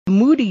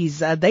Moody's,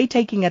 they're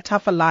taking a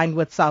tougher line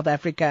with South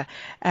Africa,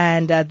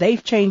 and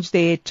they've changed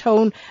their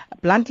tone,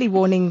 bluntly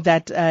warning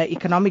that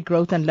economic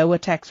growth and lower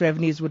tax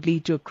revenues would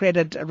lead to a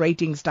credit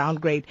ratings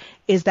downgrade.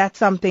 Is that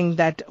something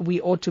that we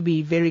ought to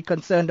be very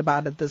concerned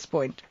about at this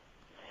point?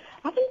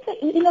 I think,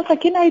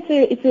 Sakina,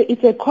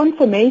 it's a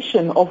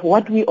confirmation of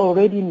what we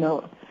already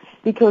know,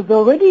 because they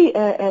already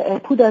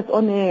put us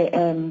on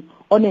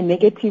a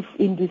negative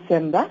in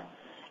December.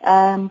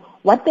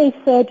 What they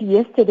said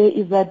yesterday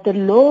is that the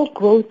low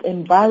growth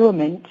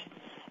environment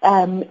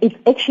is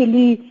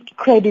actually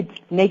credit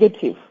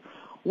negative.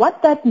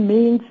 What that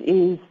means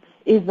is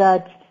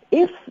that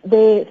if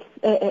the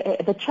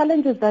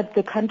challenges that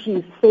the country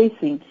is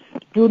facing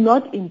do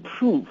not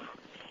improve,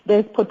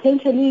 there's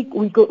potentially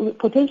going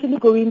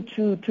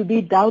to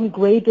be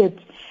downgraded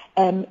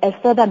a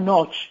further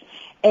notch.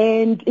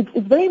 And it's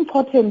very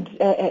important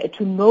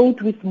to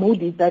note with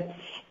Moody that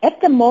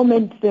at the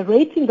moment the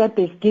rating that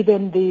they've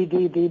given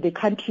the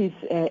country's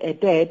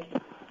debt,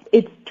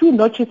 it's 2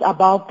 notches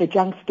above the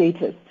junk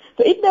status.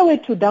 So if they were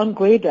to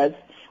downgrade us,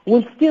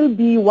 we'll still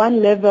be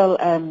 1 level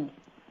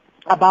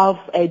above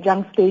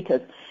junk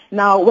status.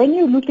 Now, when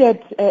you look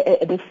at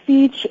the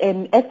Fitch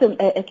and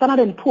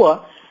Standard & Poor's,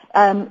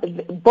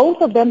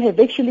 both of them have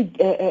actually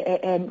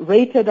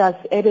rated us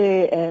at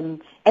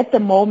the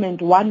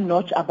moment 1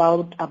 notch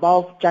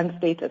above junk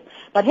status.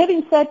 But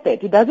having said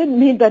that, it doesn't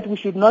mean that we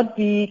should not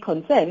be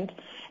concerned.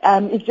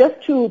 It's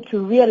just to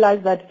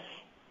realize that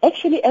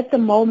actually at the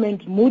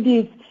moment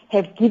Moody's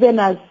have given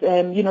us,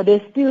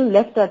 they still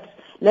left us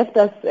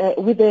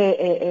with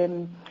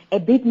a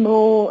bit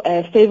more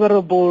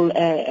favorable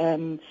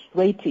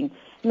rating.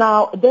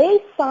 Now, they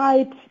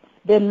cite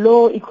the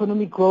low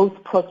economic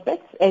growth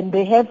prospects, and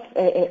they have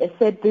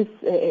said this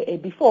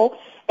before,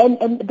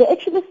 and they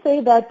actually say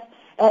that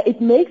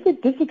it makes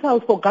it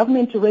difficult for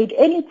government to raise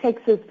any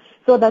taxes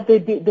so that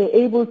they're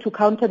able to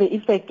counter the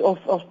effect of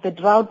the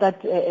drought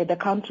that the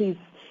country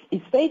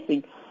is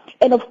facing.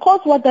 And of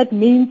course what that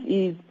means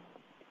is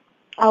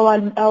our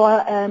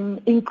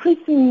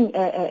increasing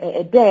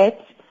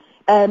debt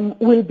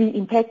will be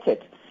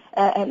impacted.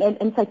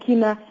 And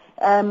Sakina,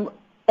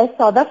 as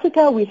South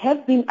Africa, we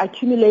have been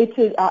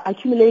accumulating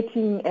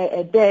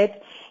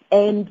debt,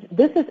 and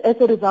this is as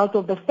a result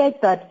of the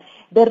fact that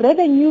the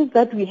revenues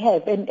that we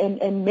have,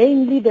 and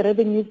mainly the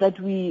revenues that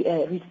we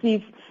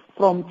receive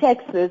from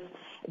taxes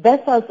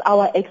versus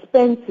our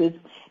expenses,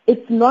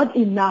 it's not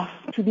enough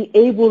to be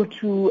able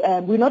to,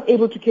 we're not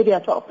able to carry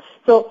ourselves.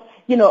 So,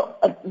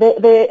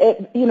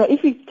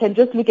 if you can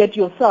just look at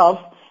yourself,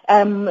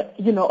 on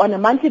a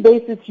monthly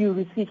basis you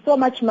receive so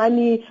much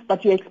money,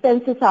 but your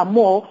expenses are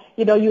more,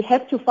 you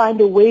have to find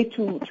a way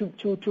to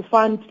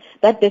fund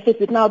that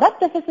deficit. Now, that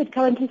deficit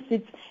currently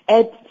sits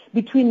at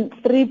between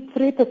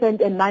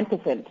 3% and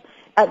 9%,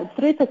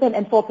 3%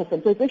 and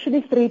 4%. So it's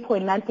actually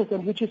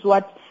 3.9%, which is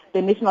what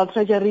the National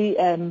Treasury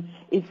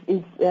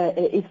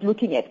is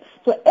looking at.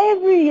 So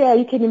every year,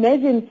 you can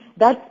imagine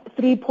that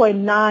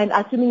 3.9,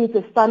 assuming it's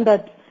a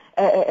standard,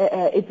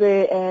 it's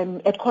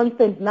a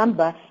constant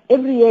number.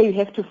 Every year you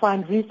have to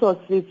find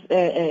resources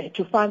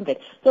to fund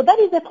it. So that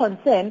is a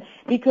concern,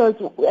 because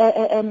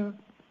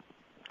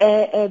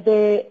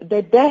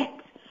the debt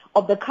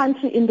of the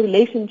country in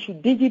relation to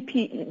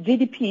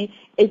GDP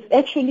is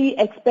actually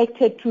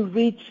expected to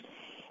reach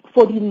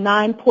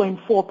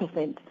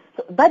 49.4%.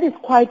 So that is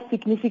quite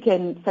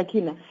significant,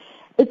 Sakina.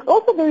 It's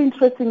also very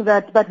interesting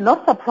that, but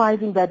not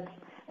surprising, that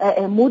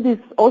Moody's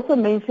also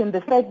mentioned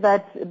the fact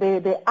that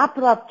the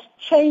abrupt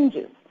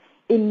changes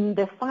in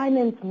the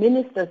finance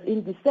ministers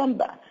in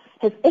December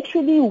has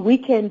actually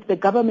weakened the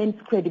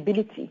government's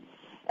credibility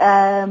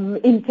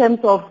in terms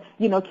of,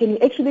 can you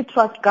actually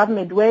trust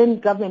government when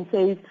government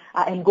says,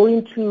 I'm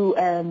going to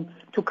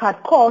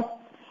cut costs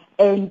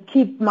and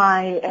keep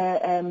my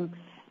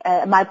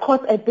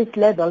costs at this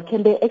level?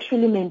 Can they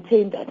actually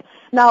maintain that?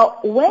 Now,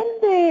 when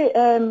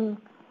the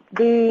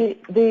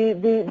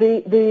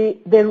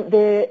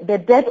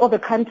debt of the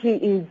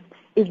country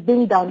is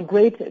being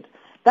downgraded,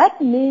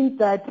 that means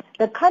that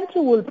the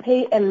country will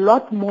pay a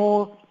lot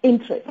more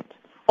interest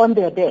on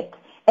their debt.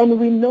 And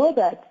we know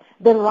that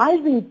the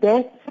rising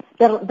debt,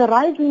 the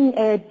rising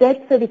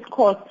debt service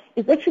cost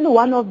is actually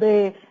one of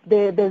the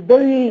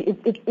very,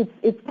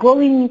 it's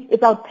growing,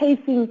 it's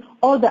outpacing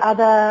all the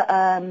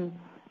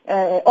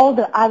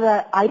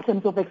other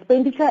items of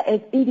expenditure,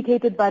 as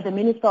indicated by the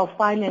Minister of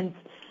Finance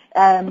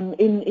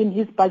in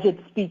his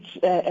budget speech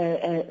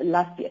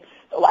last year.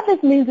 So what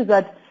this means is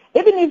that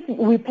even if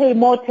we pay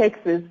more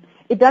taxes,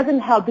 it doesn't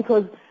help,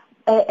 because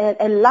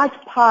a large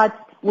part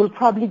will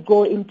probably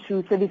go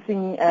into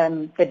servicing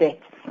the debt.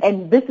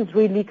 And this is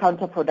really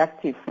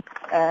counterproductive,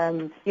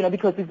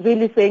 because it's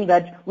really saying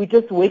that we're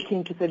just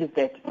waiting to service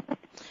debt.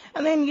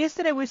 And then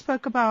yesterday we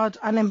spoke about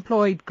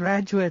unemployed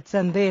graduates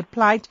and their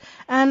plight.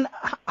 And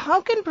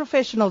how can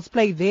professionals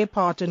play their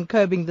part in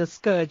curbing the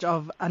scourge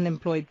of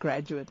unemployed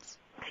graduates?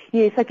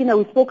 Yes, Sakina,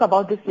 we spoke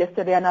about this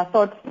yesterday, and I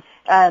thought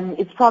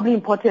it's probably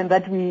important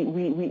that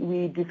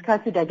we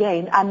discuss it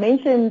again. I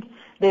mentioned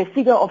the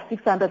figure of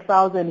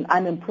 600,000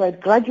 unemployed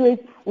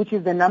graduates, which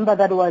is the number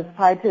that was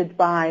cited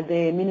by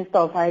the Minister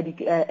of Higher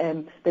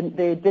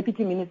the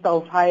Deputy Minister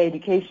of Higher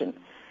Education.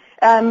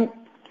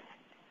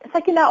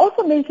 Sakina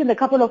also mentioned a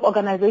couple of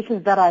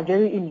organizations that are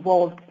very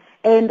involved,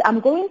 and I'm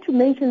going to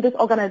mention these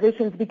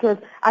organizations because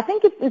I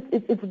think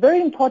it's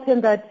very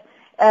important that,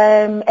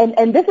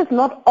 and this is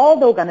not all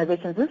the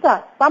organizations, these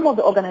are some of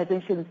the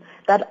organizations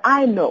that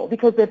I know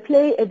because they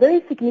play a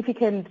very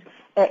significant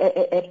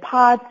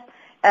part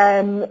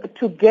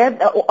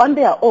together on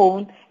their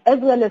own, as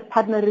well as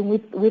partnering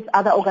with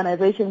other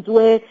organizations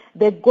where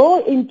they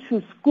go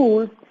into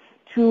schools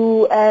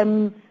to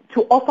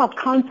offer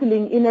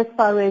counseling in as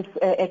far as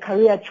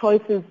career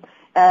choices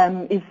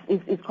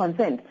is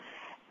concerned.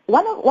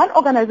 One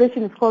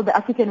organization is called the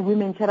African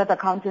Women Chartered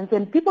Accountants,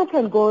 and people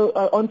can go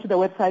onto the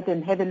website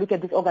and have a look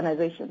at these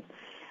organizations.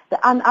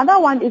 The other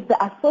one is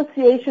the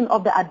Association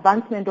of the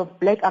Advancement of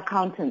Black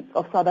Accountants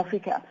of South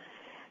Africa.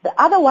 The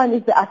other one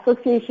is the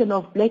Association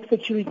of Black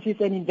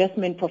Securities and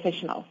Investment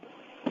Professionals.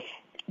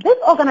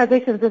 These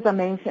organizations, as I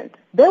mentioned,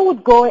 they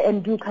would go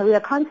and do career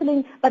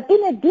counseling, but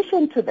in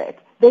addition to that,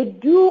 they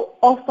do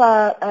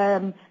offer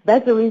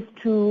bursaries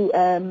to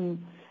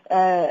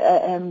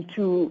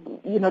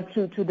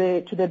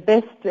the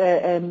best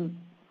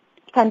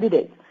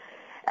candidates.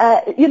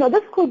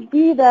 This could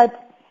be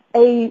that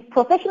a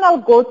professional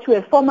go to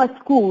a former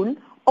school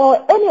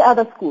or any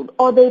other school,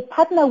 or they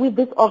partner with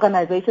these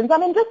organizations. I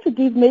mean, just to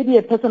give maybe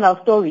a personal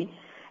story,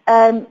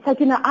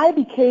 Sakina, I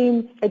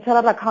became a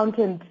chartered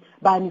accountant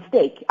by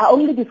mistake. I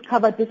only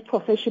discovered this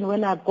profession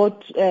when I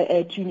got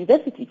to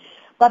university.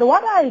 But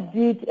what I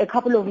did a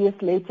couple of years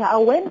later, I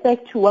went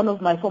back to one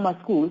of my former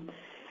schools,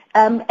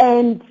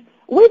 and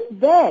with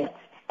that,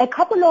 a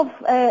couple of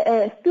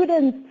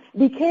students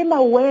became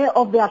aware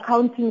of the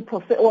accounting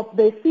of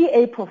the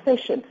CA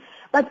profession.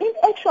 But in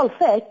actual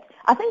fact,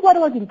 I think what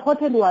was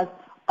important was,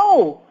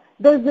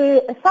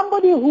 there's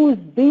somebody who's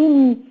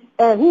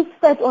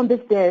sat on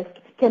this desk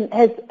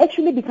has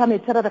actually become a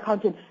chartered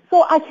accountant,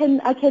 so I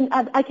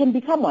can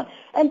become one.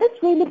 And this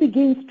really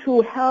begins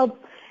to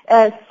help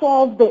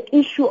solve the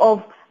issue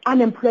of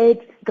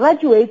unemployed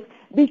graduates,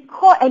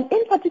 and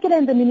in particular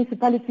in the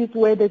municipalities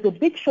where there's a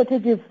big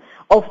shortages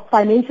of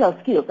financial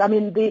skills. I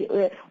mean,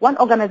 one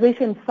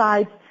organization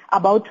cites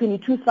about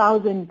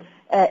 22,000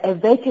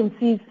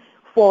 vacancies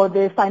for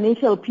the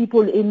financial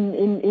people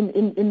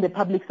in the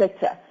public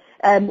sector,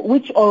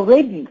 which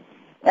already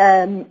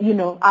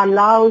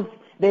allows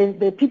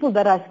the people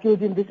that are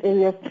skilled in these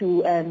areas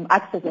to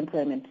access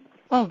employment.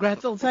 Well,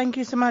 Gretel, thank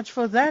you so much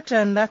for that,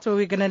 and that's where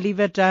we're going to leave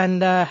it,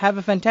 and have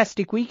a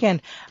fantastic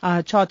weekend.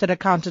 Chartered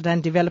Accountant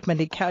and Development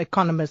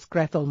Economist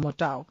Gretel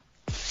Motau.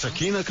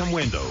 Sakina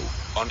Kamwendo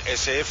on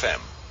SAFM.